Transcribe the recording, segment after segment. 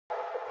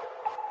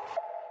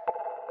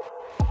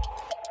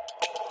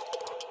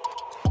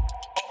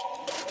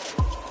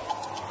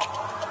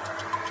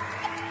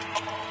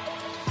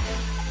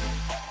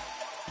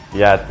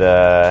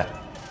Yeah,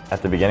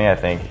 at the beginning, I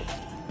think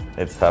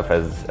it's tough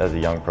as a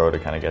young pro to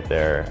kind of get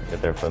their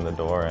foot in the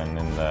door and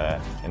in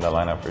the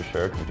lineup for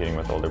sure, competing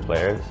with older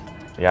players.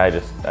 Yeah, I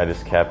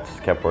just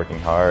kept working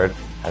hard.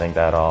 I think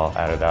that all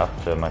added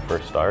up to my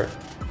first start.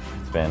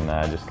 It's been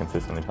just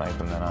consistently playing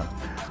from then on.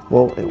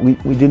 Well, we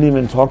didn't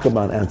even talk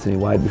about Anthony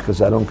White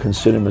because I don't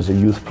consider him as a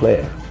youth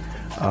player.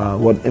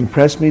 What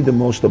impressed me the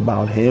most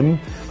about him,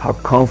 how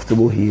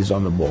comfortable he is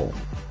on the ball.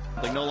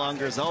 Like no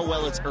longer is, oh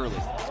well, it's early.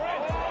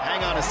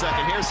 Hang on a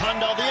second, here's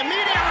Hundal, the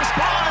immediate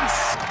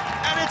response!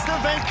 And it's the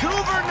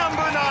Vancouver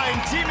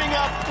 #9 teaming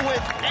up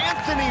with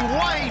Anthony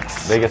White.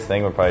 The biggest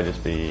thing would probably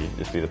just be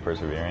the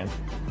perseverance.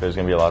 There's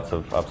going to be lots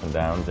of ups and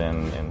downs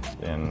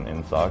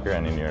in soccer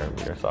and in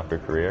your soccer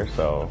career,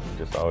 so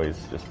just always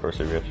just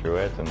persevere through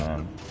it, and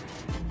then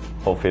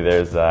hopefully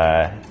there's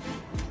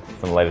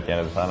some light at the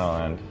end of the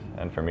tunnel,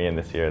 and for me in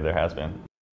this year there has been.